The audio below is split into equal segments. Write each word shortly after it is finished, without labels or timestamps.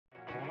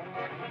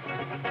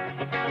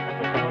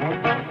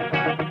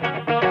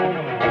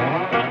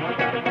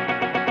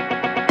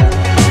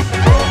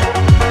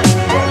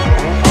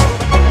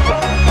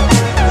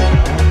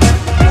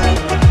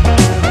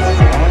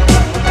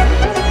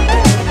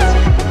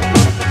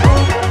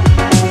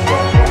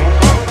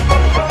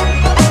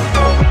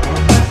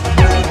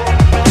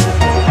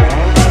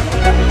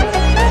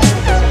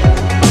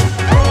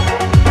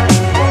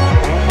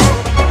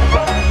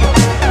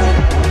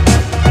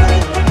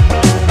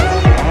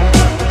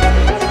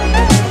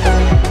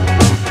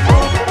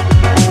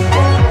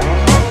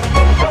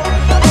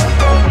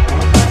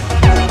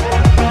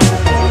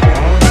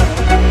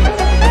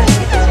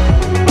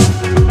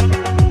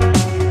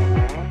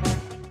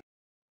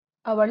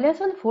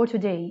lesson for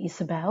today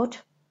is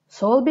about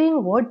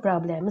solving word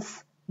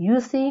problems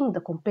using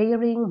the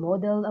comparing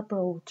model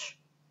approach.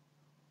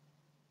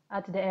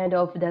 At the end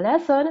of the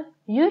lesson,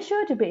 you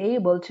should be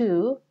able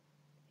to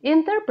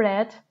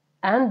interpret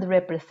and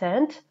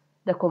represent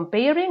the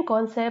comparing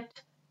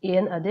concept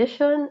in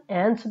addition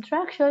and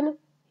subtraction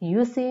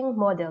using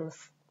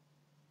models.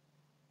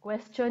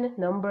 Question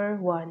number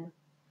 1.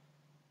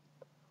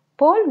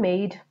 Paul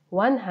made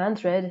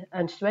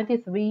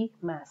 123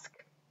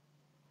 masks.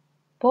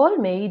 Paul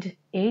made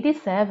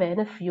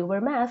 87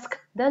 fewer masks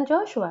than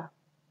Joshua.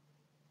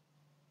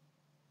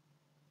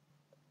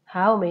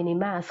 How many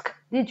masks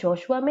did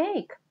Joshua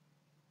make?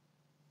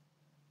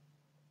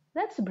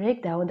 Let's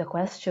break down the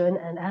question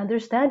and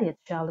understand it,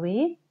 shall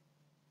we?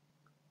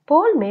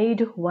 Paul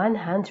made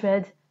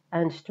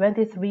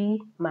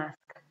 123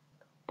 masks.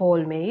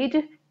 Paul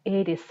made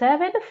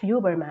 87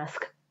 fewer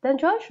masks than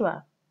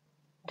Joshua.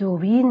 Do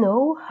we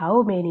know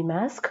how many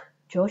masks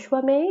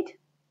Joshua made?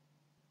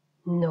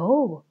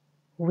 No,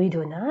 we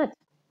do not.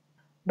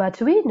 But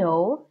we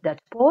know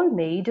that Paul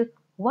made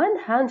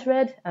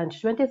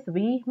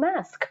 123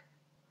 masks.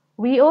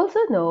 We also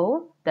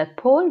know that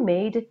Paul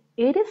made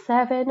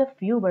 87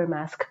 fewer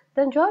masks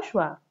than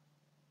Joshua.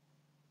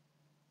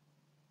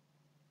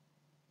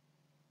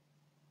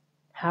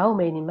 How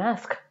many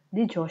masks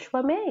did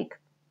Joshua make?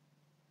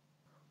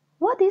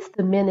 What is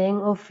the meaning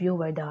of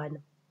fewer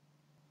than?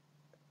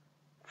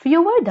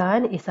 Fewer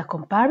than is a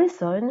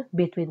comparison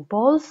between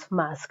Paul's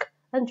mask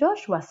and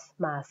Joshua's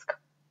mask.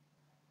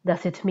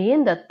 Does it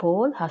mean that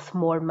Paul has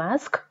more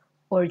masks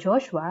or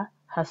Joshua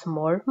has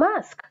more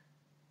masks?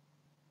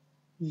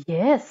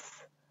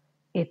 Yes,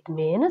 it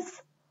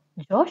means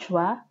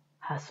Joshua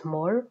has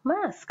more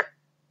masks.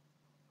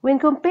 When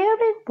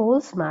comparing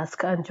Paul's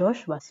mask and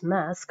Joshua's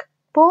mask,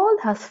 Paul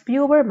has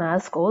fewer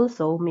masks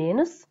also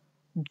means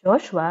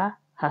Joshua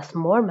has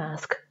more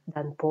masks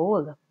than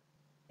Paul.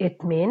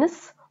 It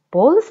means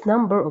Paul's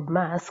number of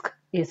masks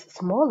is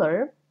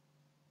smaller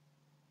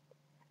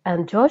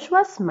and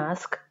Joshua's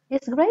mask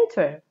is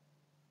greater.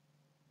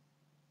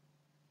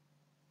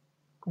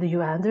 Do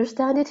you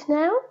understand it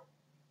now?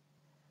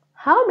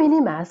 How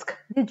many masks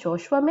did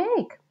Joshua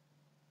make?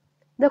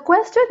 The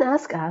question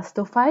asks us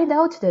to find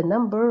out the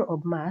number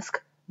of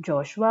masks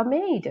Joshua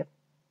made.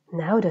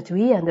 Now that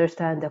we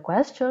understand the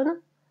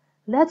question,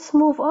 let's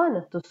move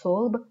on to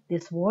solve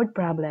this word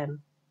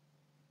problem.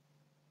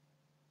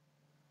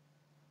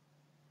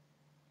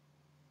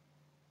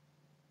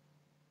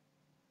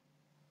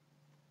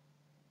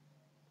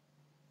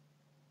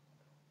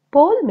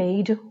 Paul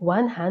made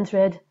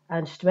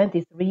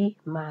 123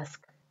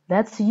 masks.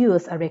 Let's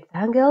use a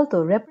rectangle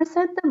to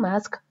represent the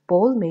mask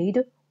Paul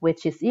made,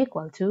 which is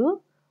equal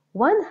to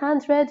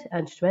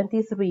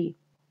 123.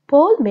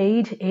 Paul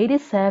made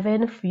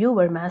 87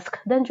 fewer masks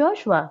than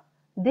Joshua.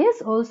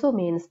 This also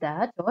means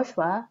that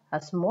Joshua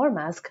has more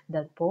masks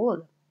than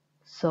Paul.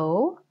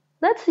 So,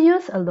 let's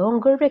use a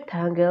longer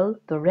rectangle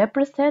to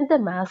represent the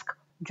mask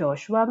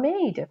Joshua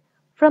made.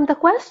 From the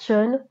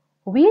question,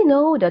 we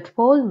know that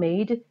Paul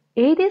made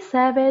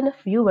 87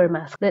 fewer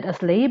masks. Let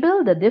us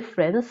label the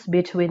difference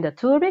between the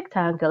two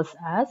rectangles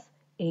as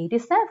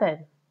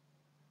 87.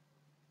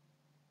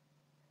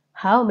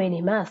 How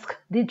many masks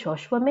did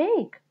Joshua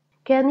make?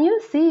 Can you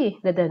see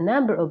that the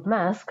number of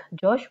masks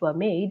Joshua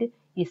made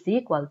is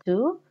equal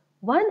to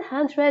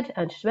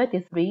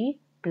 123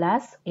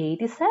 plus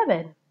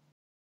 87?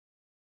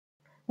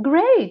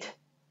 Great!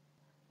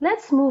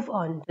 Let's move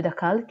on to the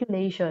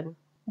calculation.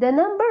 The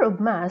number of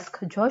masks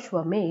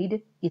Joshua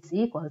made is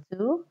equal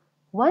to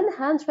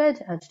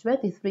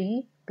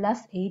 123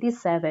 plus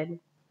 87.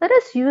 Let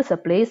us use a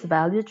place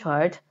value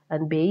chart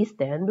and base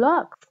 10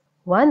 blocks.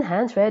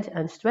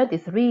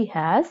 123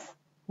 has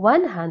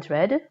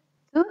 100,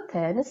 2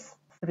 tens,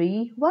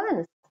 3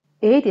 ones.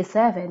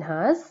 87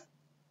 has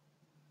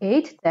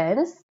 8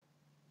 tens,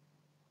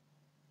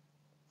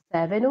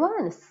 7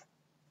 ones.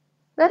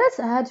 Let us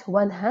add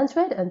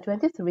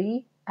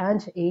 123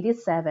 and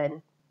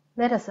 87.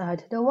 Let us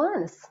add the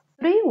ones.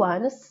 3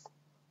 ones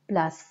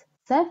plus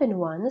 7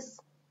 ones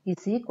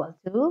is equal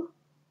to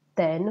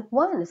 10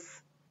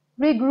 ones.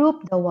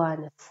 Regroup the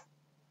ones.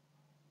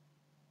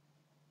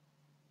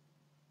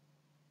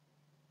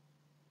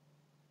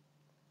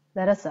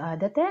 Let us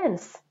add the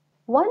tens.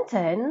 1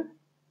 10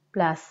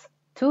 plus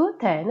 2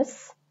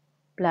 tens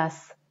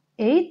plus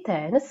 8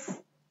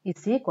 tens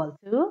is equal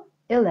to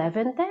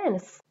 11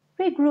 tens.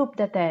 Regroup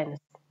the tens.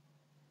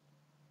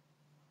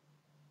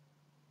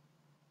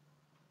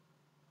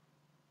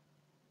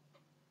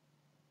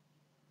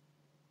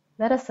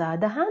 Let us add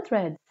the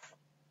hundreds.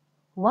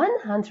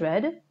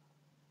 100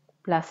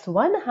 plus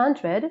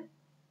 100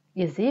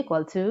 is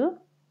equal to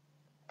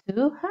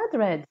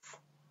 200.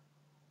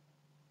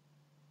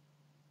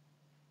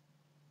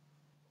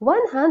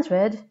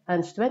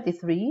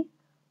 123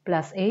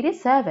 plus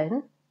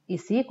 87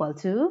 is equal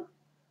to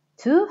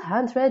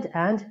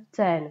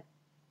 210.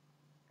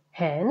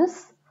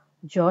 Hence,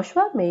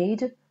 Joshua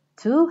made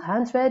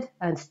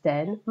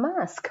 210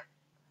 masks.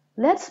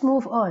 Let's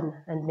move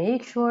on and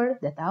make sure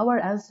that our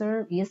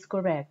answer is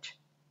correct.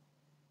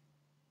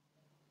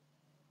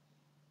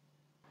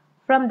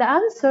 From the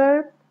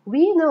answer,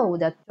 we know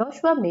that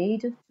Joshua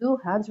made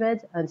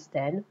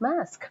 210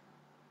 masks.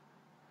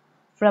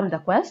 From the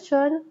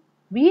question,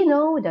 we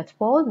know that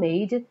Paul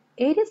made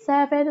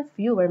 87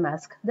 fewer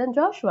masks than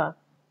Joshua.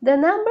 The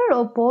number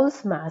of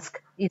Paul's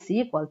masks is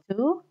equal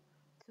to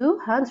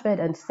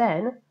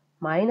 210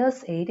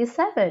 minus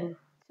 87.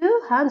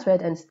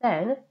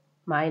 210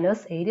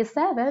 minus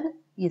 87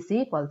 is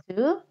equal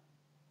to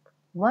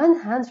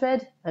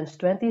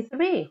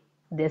 123.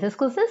 This is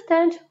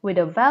consistent with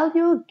the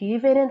value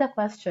given in the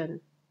question.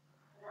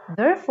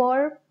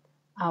 Therefore,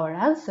 our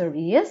answer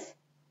is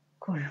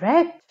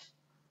correct.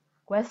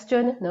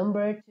 Question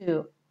number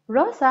 2.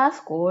 Rosa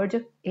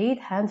scored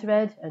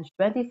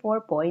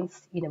 824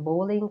 points in a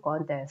bowling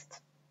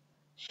contest.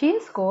 She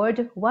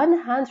scored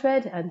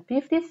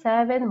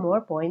 157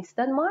 more points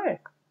than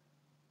Mark.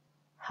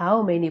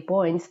 How many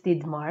points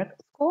did Mark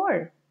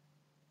score?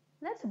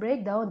 Let's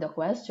break down the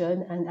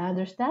question and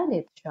understand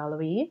it, shall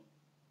we?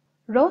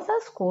 Rosa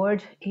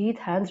scored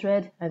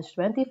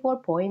 824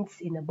 points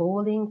in a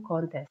bowling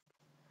contest.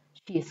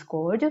 She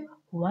scored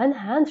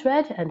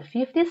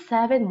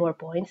 157 more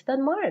points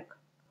than Mark.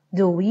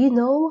 Do we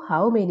know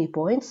how many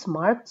points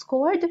Mark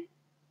scored?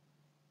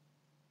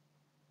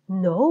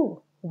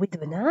 No, we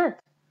do not.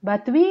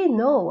 But we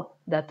know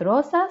that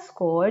Rosa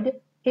scored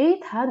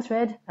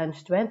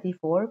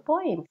 824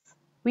 points.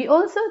 We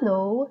also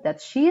know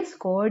that she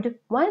scored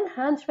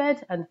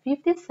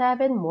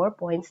 157 more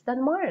points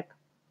than Mark.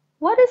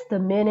 What is the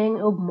meaning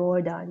of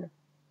more than?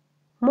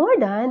 More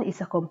than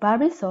is a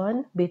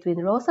comparison between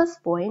Rosa's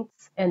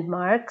points and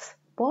Mark's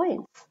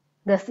points.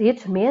 Does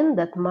it mean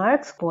that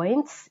Mark's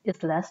points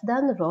is less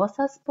than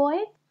Rosa's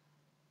point?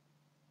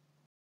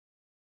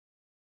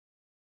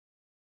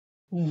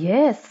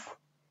 Yes,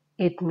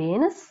 it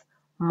means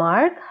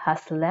Mark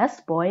has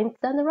less points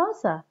than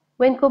Rosa.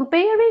 When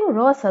comparing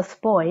Rosa's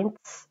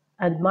points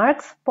and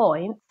Mark's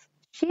points,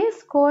 she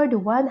scored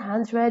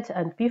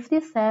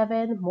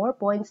 157 more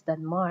points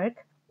than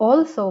Mark,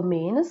 also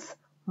means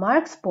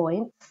Mark's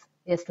points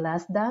is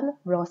less than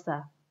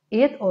Rosa.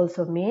 It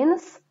also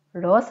means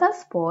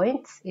Rosa's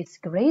points is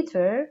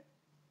greater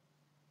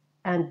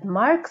and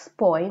Mark's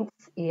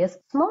points is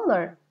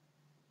smaller.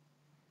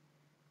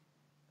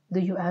 Do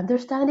you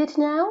understand it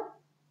now?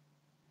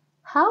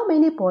 How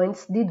many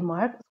points did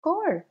Mark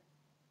score?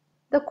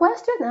 The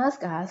question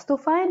asks us to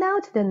find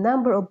out the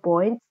number of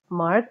points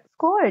Mark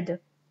scored.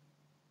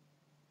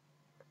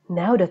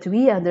 Now that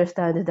we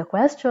understand the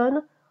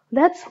question,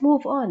 let's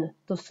move on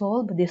to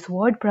solve this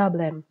word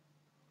problem.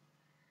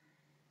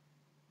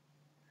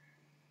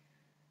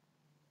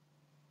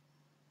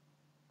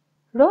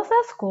 Rosa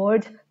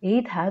scored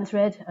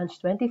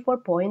 824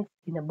 points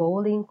in a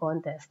bowling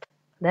contest.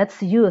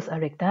 Let's use a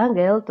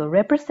rectangle to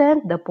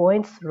represent the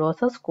points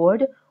Rosa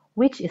scored,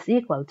 which is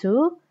equal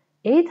to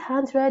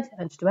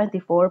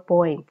 824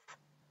 points.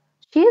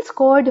 She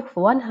scored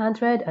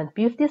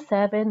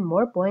 157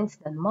 more points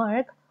than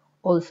Mark,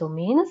 also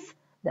means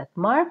that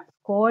Mark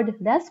scored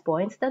less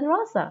points than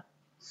Rosa.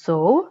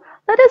 So,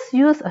 let us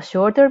use a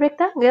shorter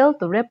rectangle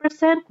to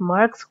represent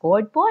Mark's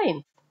scored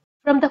points.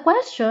 From the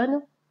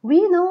question,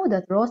 we know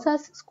that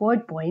Rosa's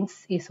scored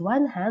points is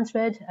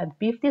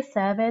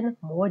 157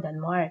 more than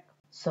Mark.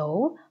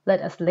 So,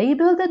 let us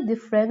label the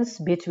difference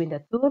between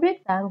the two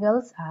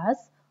rectangles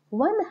as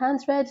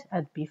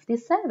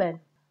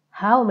 157.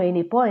 How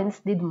many points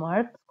did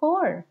Mark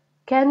score?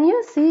 Can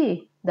you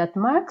see that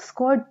Mark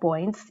scored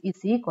points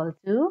is equal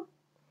to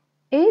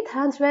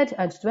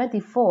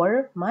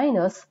 824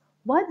 minus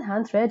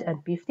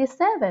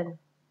 157?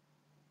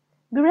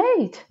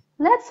 Great!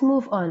 Let's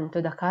move on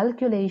to the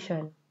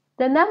calculation.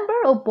 The number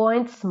of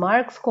points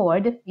Mark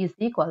scored is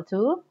equal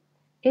to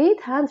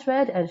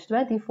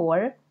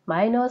 824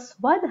 minus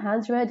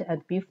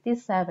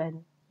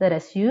 157. Let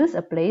us use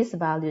a place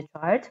value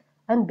chart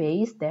and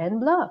base 10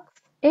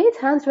 blocks.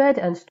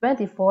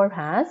 824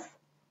 has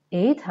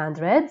 8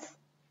 hundreds,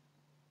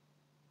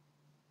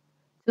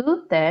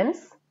 2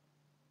 tens,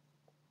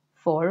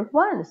 4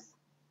 ones.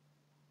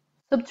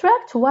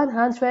 Subtract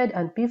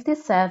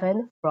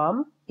 157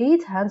 from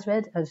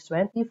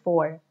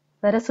 824.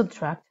 Let us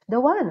subtract the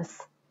ones.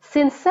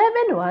 Since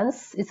 7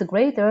 ones is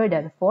greater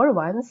than 4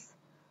 ones,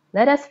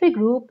 let us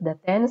regroup the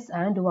tens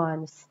and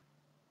ones.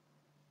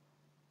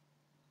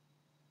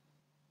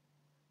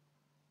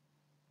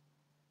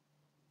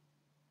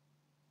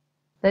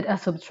 Let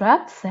us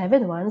subtract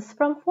 7 ones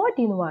from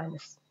 14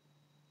 ones.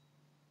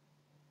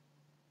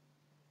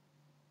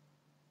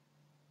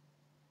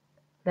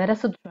 Let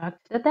us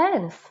subtract the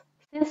tens.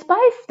 Since 5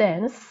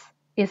 tens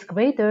is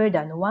greater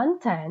than 1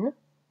 ten,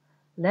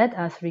 let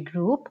us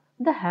regroup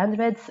the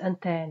hundreds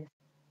and tens.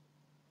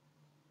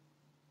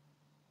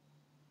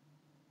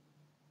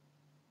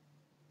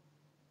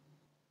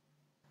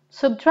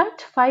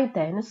 Subtract 5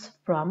 tens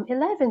from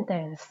 11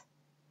 tens.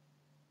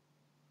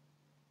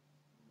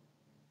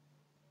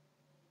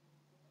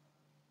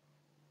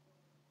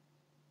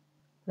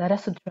 Let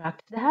us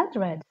subtract the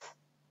hundreds.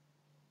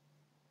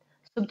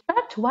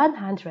 Subtract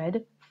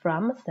 100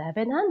 from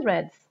 7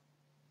 hundreds.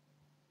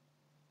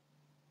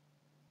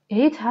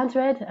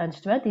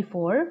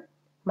 824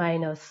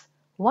 minus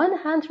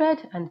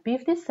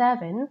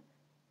 157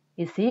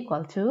 is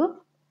equal to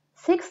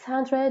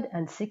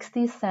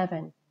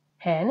 667.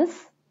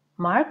 Hence,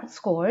 Mark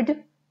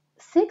scored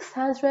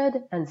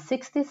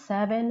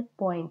 667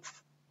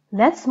 points.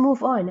 Let's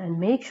move on and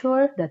make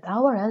sure that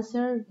our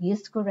answer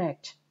is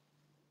correct.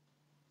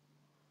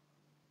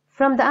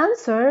 From the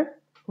answer,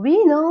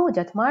 we know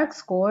that Mark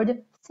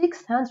scored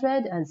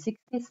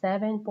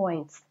 667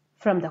 points.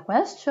 From the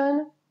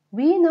question,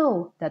 we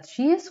know that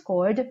she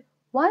scored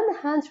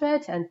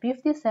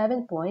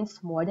 157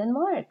 points more than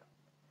Mark.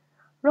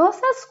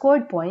 Rosa's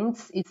scored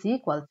points is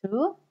equal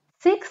to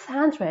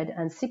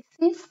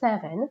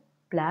 667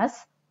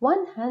 plus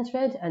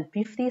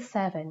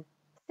 157.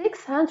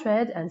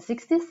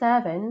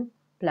 667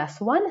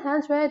 plus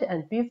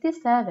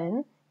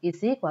 157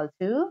 is equal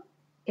to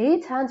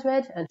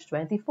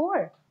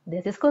 824.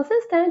 This is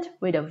consistent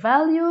with the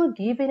value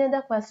given in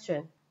the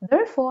question.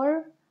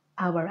 Therefore,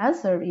 our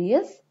answer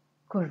is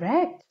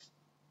correct.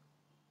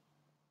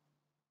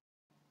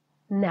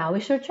 Now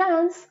is your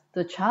chance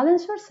to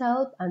challenge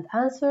yourself and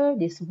answer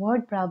this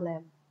word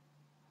problem.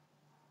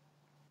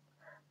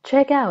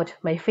 Check out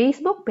my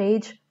Facebook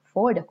page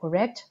for the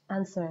correct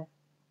answer.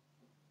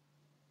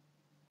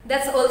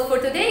 That's all for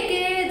today,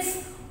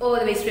 kids!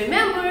 Always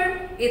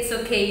remember, it's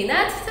okay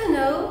not to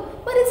know,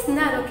 but it's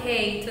not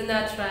okay to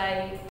not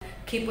try.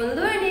 Keep on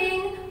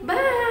learning.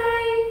 Bye!